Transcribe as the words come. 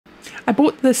I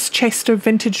bought this chest of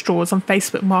vintage drawers on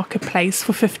Facebook Marketplace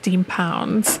for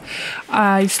 £15.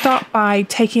 I start by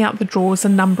taking out the drawers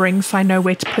and numbering so I know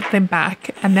where to put them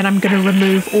back, and then I'm going to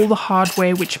remove all the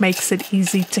hardware, which makes it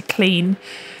easy to clean.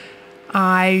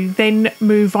 I then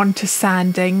move on to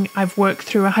sanding. I've worked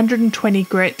through 120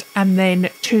 grit and then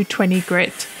 220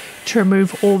 grit to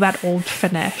remove all that old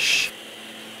finish.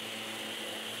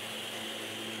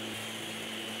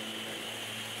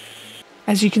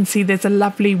 As you can see, there's a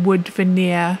lovely wood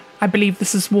veneer. I believe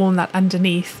this is walnut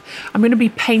underneath. I'm going to be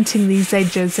painting these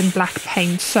edges in black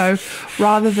paint, so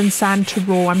rather than sand to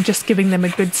raw, I'm just giving them a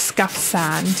good scuff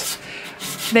sand.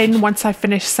 Then once I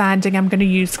finish sanding, I'm going to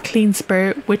use Clean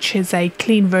Spirit, which is a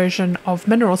clean version of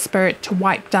Mineral Spirit, to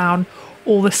wipe down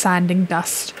all the sanding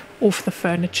dust off the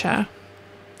furniture.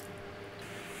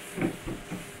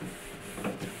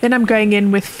 Then I'm going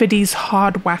in with Fiddy's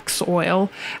hard wax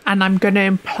oil, and I'm going to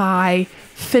apply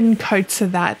thin coats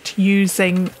of that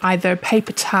using either a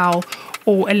paper towel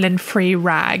or a lint-free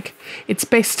rag. It's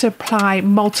best to apply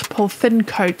multiple thin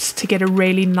coats to get a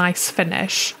really nice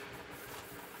finish.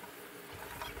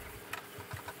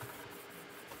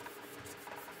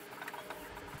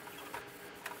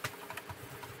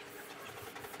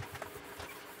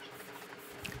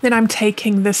 Then I'm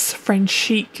taking this French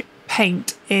chic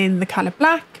paint in the colour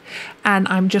black, and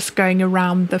I'm just going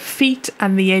around the feet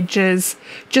and the edges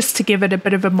just to give it a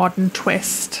bit of a modern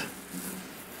twist.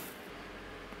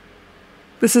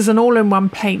 This is an all-in-one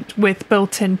paint with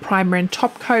built-in primer and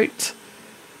top coat.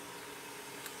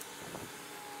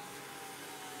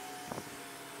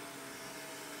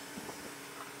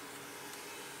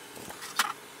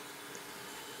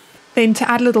 Then to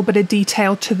add a little bit of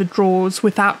detail to the drawers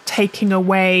without taking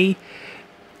away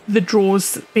the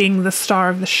drawers being the star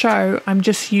of the show, I'm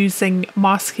just using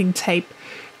masking tape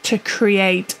to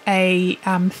create a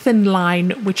thin line,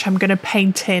 which I'm going to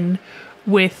paint in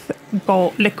with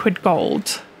liquid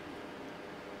gold.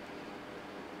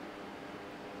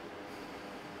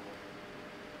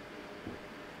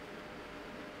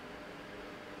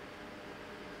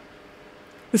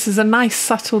 This is a nice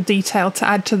subtle detail to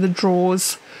add to the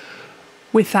drawers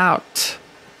without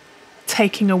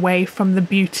taking away from the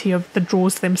beauty of the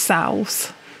drawers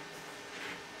themselves.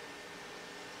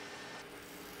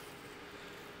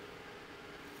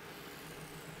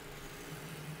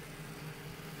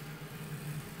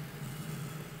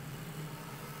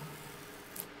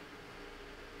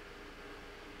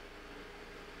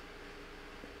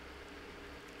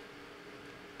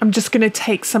 I'm just going to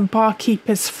take some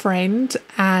Barkeeper's Friend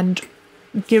and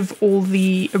give all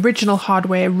the original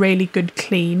hardware a really good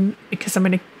clean, because I'm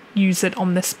going to use it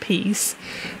on this piece.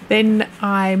 Then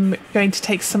I'm going to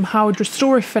take some Howard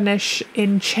Restorer finish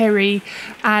in cherry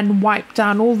and wipe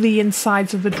down all the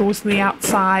insides of the drawers and the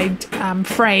outside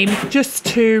frame, just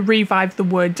to revive the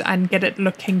wood and get it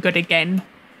looking good again.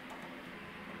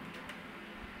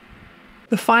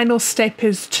 The final step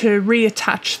is to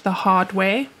reattach the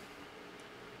hardware.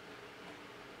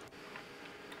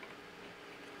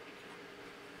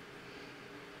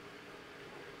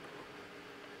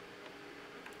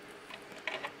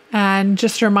 And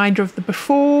just a reminder of the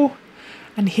before,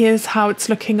 and here's how it's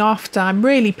looking after. I'm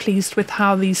really pleased with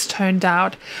how these turned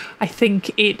out. I think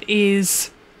it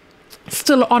is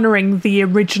still honouring the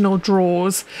original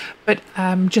drawers, but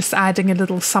just adding a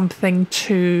little something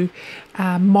to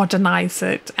modernise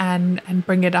it and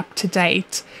bring it up to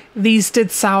date. These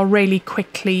did sell really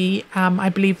quickly. I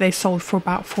believe they sold for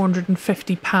about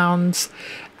 £450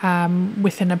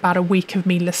 within about a week of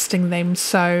me listing them.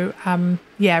 So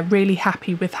yeah, really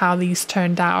happy with how these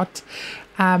turned out,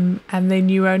 and their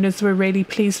new owners were really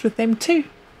pleased with them too.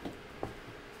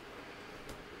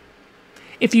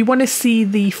 If you want to see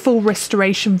the full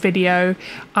restoration video,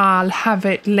 I'll have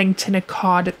it linked in a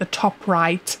card at the top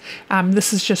right.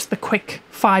 This is just the quick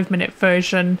 5-minute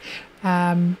version,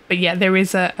 but yeah, there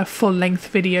is a full-length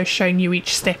video showing you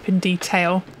each step in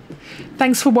detail.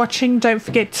 Thanks for watching. Don't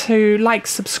forget to like,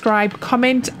 subscribe,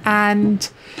 comment, and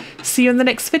see you in the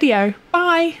next video.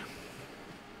 Bye!